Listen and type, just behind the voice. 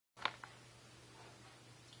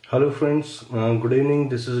Hello friends, good evening.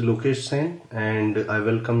 This is Lokesh Sen and I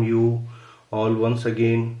welcome you all once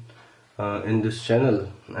again in this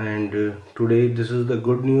channel. And today this is the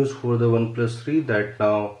good news for the OnePlus 3 that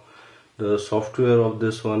now the software of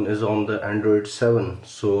this one is on the Android 7.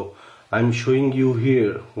 So I'm showing you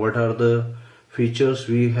here what are the features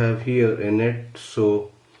we have here in it.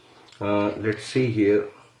 So let's see here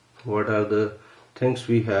what are the things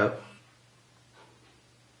we have.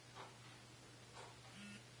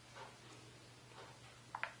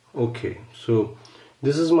 Okay, so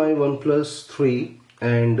this is my OnePlus 3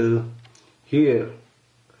 and here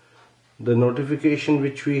the notification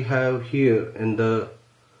which we have here in the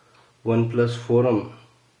OnePlus forum,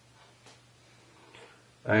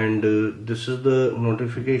 and this is the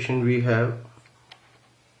notification we have.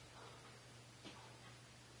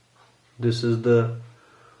 This is the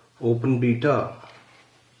open beta.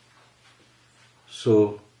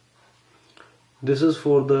 So this is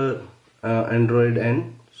for the Android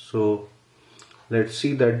N. So let's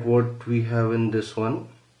see that what we have in this one.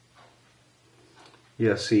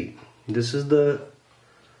 Yeah, see, this is the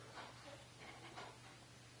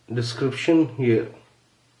description here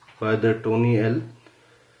by the Tony L,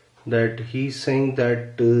 that he's saying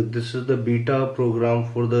that this is the beta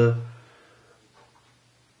program for the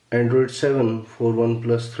Android 7 for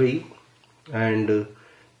OnePlus 3, and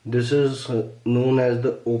this is known as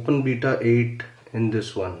the Open Beta 8 in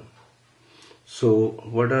this one. So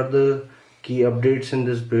what are the key updates in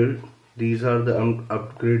this build? These are the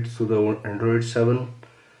upgrades to the Android 7,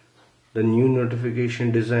 the new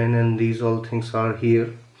notification design, and these all things are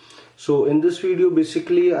here. So in this video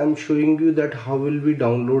basically I'm showing you that how will we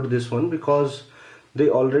download this one, because they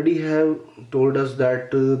already have told us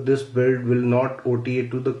that this build will not OTA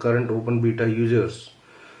to the current open beta users,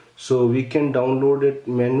 so we can download it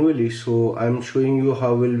manually. So I'm showing you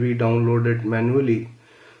how will we download it manually.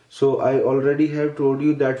 So I already have told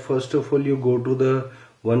you that first of all you go to the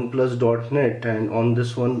oneplus.net, and on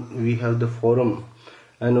this one we have the forum,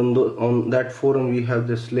 and on that forum we have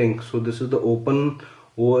this link. So this is the Open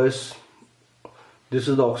OS, this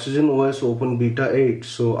is the Oxygen OS Open Beta 8.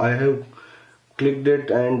 So I have clicked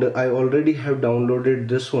it and I already have downloaded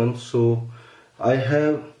this one. So I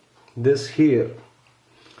have this here,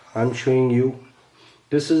 I'm showing you.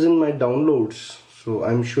 This is in my downloads, so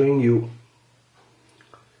I'm showing you.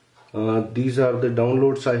 These are the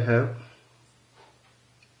downloads I have,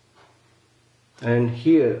 and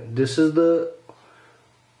here this is the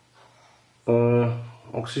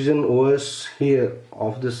Oxygen OS here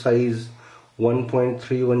of the size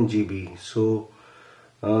 1.31 GB. So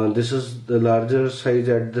this is the larger size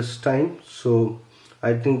at this time. So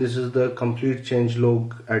I think this is the complete change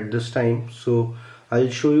log at this time. So I'll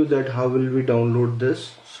show you that how will we download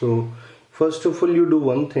this. So first of all you do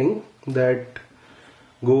one thing, that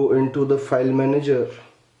go into the file manager,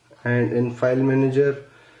 and in file manager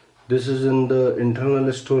this is in the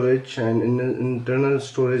internal storage, and in the internal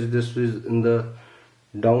storage this is in the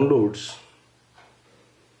downloads.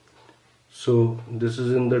 So this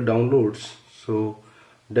is in the downloads, so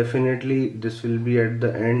definitely this will be at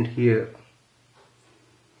the end here.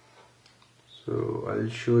 So I'll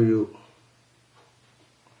show you.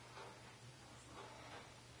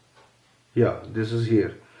 Yeah, this is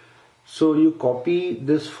here. So you copy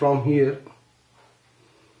this from here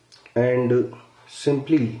and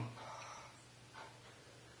simply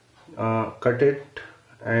cut it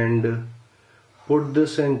and put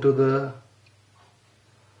this into the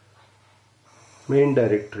main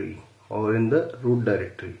directory or in the root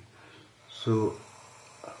directory. So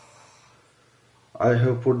I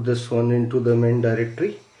have put this one into the main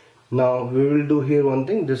directory. Now we will do here one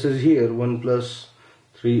thing. This is here OnePlus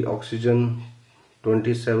 3 Oxygen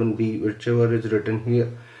 27B, whichever is written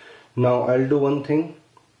here. Now I'll do one thing.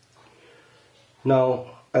 Now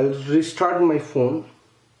I'll restart my phone,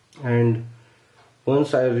 and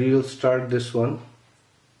once I restart this one,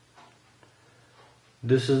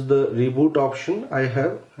 this is the reboot option I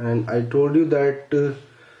have, and I told you that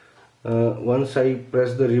once I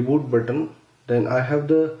press the reboot button, then I have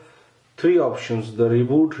the three options: the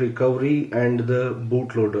reboot, recovery, and the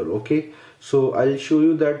bootloader. Okay, so I'll show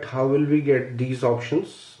you that how will we get these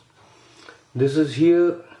options. This is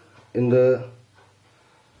here in the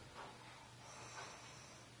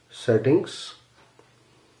settings,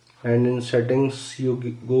 and in settings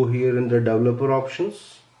you go here in the developer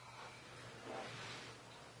options.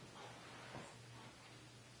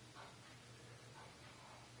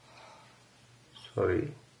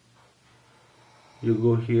 Sorry, you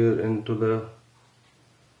go here into the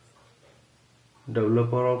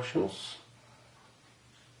developer options,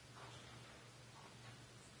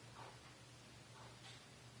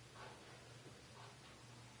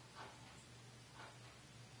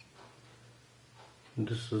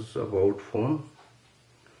 this is about phone,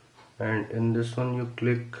 and in this one you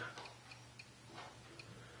click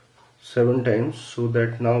 7 times, so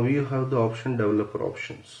that now you have the option developer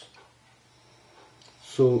options.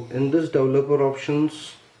 So in this developer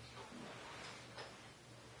options,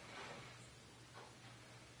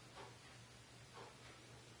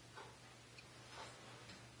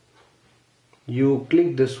 you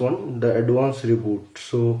click this one, the advanced reboot.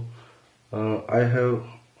 So I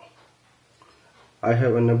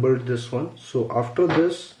have enabled this one. So after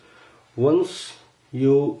this, once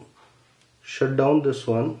you shut down this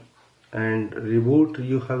one and reboot,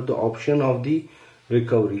 you have the option of the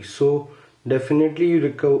recovery. So definitely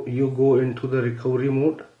you go into the recovery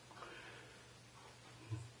mode.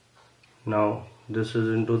 Now this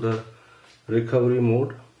is into the recovery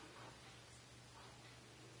mode.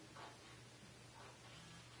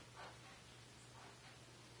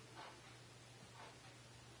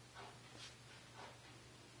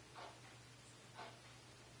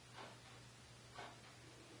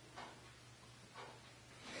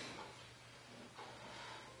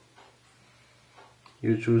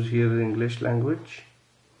 You choose here the English language.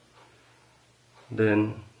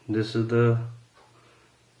 Then this is the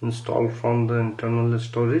install from the internal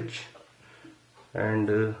storage,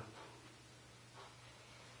 and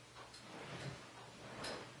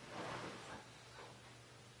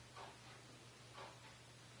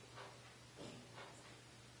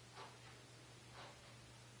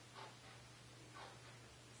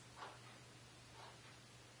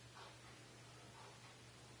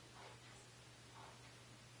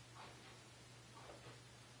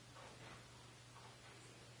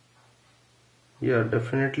yeah,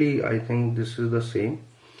 definitely I think this is the same.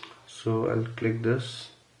 So I'll click this.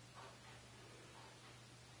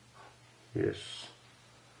 Yes.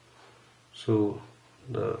 So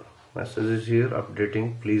the message is here,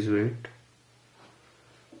 updating, please wait.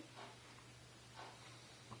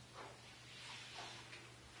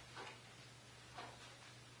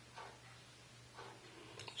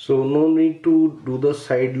 So no need to do the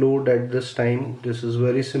side load at this time. This is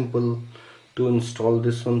very simple to install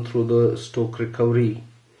this one through the stock recovery,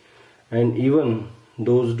 and even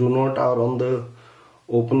those do not are on the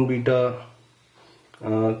open beta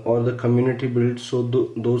or the community build, so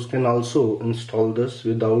those can also install this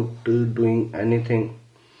without doing anything.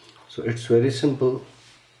 So it's very simple.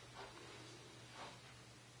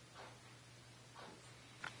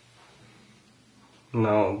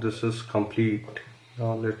 Now this is complete.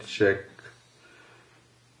 Now let's check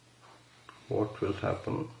what will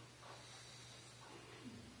happen.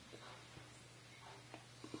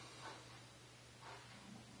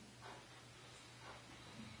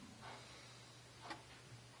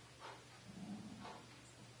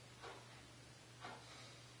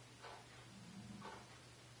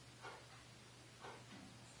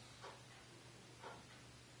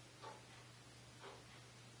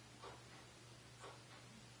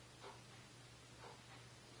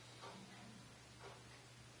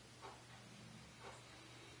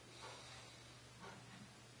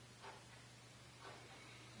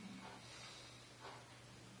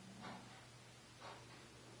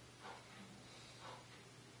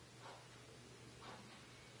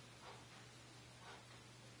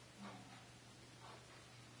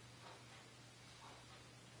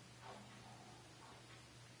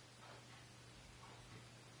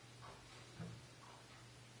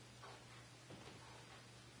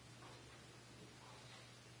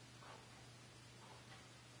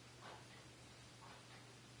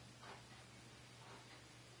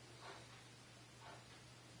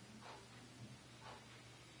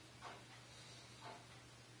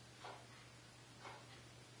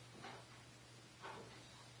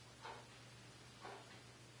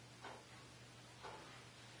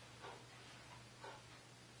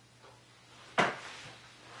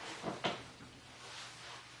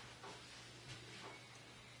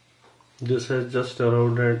 This has just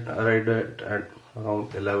arrived at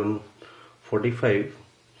around 11:45.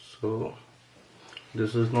 So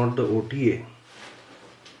this is not the OTA.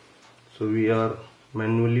 So we are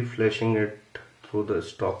manually flashing it through the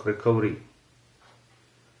stock recovery.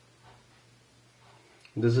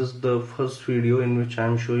 This is the first video in which I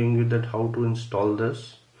am showing you that how to install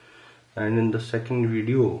this, and in the second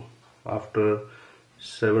video, after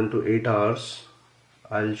 7 to 8 hours,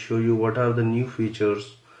 I'll show you what are the new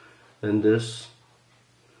features in this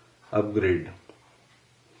upgrade.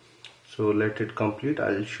 So let it complete.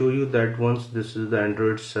 I'll show you that once this is the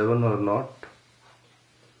Android 7 or not.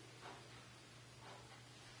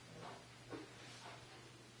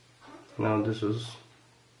 Now this is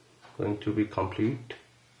going to be complete.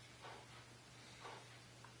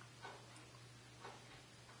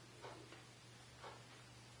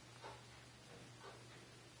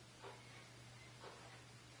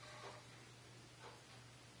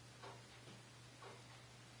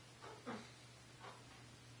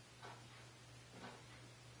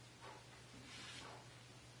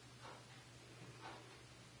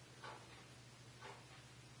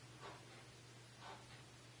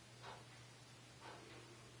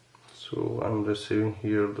 So I'm receiving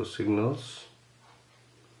here the signals.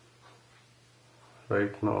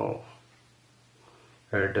 Right now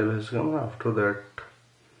Airtel has come. After that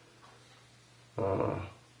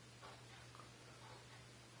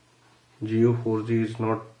Jio 4G is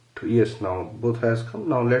not. Yes, now both has come.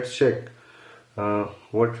 Now let's check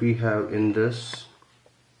what we have in this.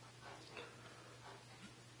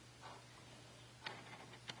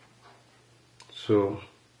 So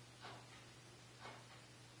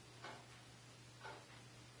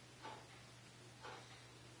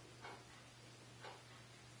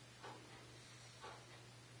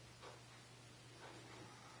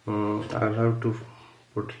I'll have to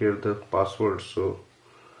put here the password, so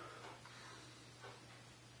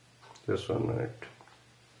just 1 minute.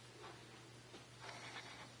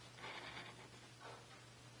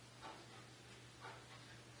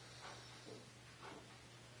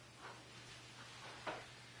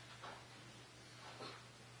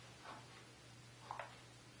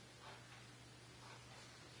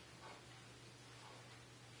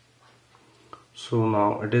 So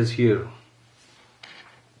now it is here.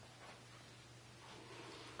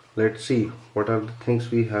 Let's see what are the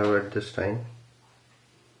things we have at this time.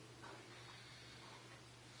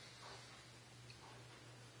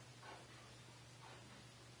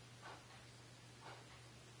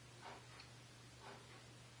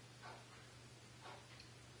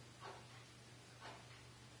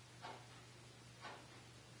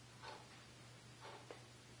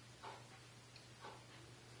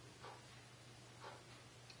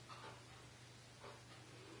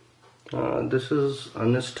 This is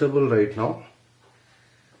unstable right now.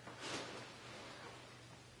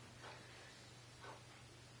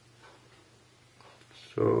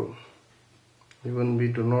 So even we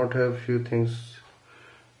do not have few things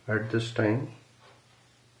at this time.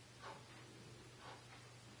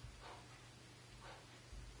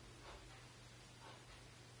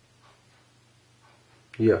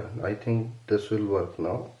 Yeah, I think this will work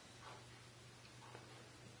now.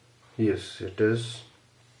 Yes, it is.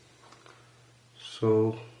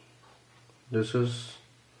 So this is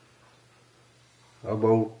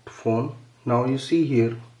about phone. Now you see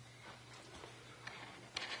here.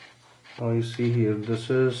 This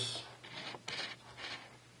is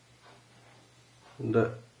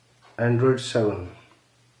the Android 7.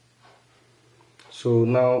 So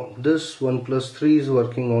now this OnePlus 3 is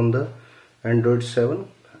working on the Android 7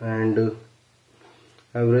 and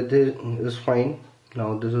everything is fine.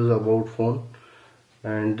 Now this is about phone,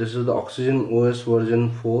 and this is the Oxygen OS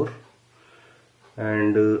version 4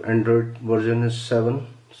 and Android version is 7.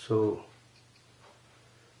 So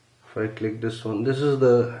if I click this one, this is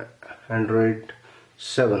the Android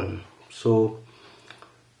 7. So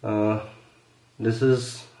this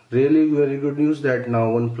is really very good news that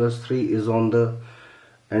now OnePlus 3 is on the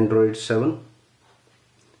Android 7.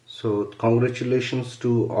 So congratulations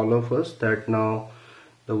to all of us that now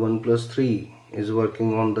the OnePlus 3 is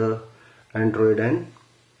working on the Android end.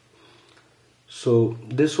 So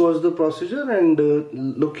this was the procedure, and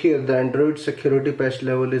look here, the Android security patch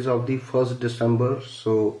level is of the 1st December.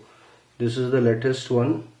 So this is the latest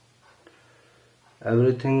one.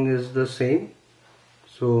 Everything is the same.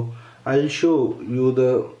 So I'll show you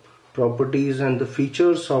the properties and the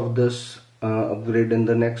features of this upgrade in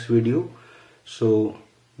the next video. So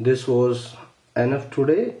this was enough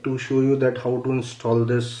today to show you that how to install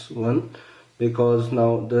this one, because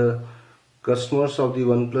now the customers of the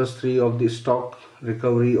OnePlus 3 of the stock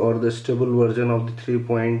recovery or the stable version of the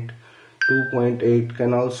 3.2.8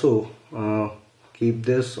 can also keep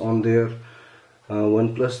this on their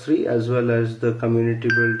OnePlus 3, as well as the community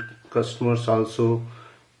build customers also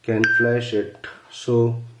can flash it.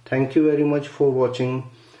 So thank you very much for watching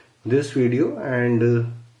this video,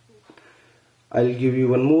 and I'll give you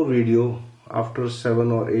one more video after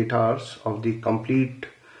 7 or 8 hours of the complete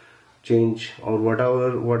change or what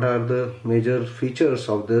are the major features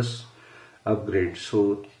of this upgrade.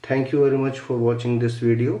 So thank you very much for watching this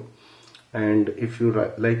video, and if you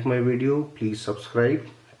like my video, please subscribe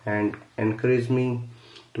and encourage me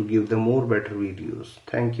to give the more better videos.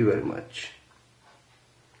 Thank you very much.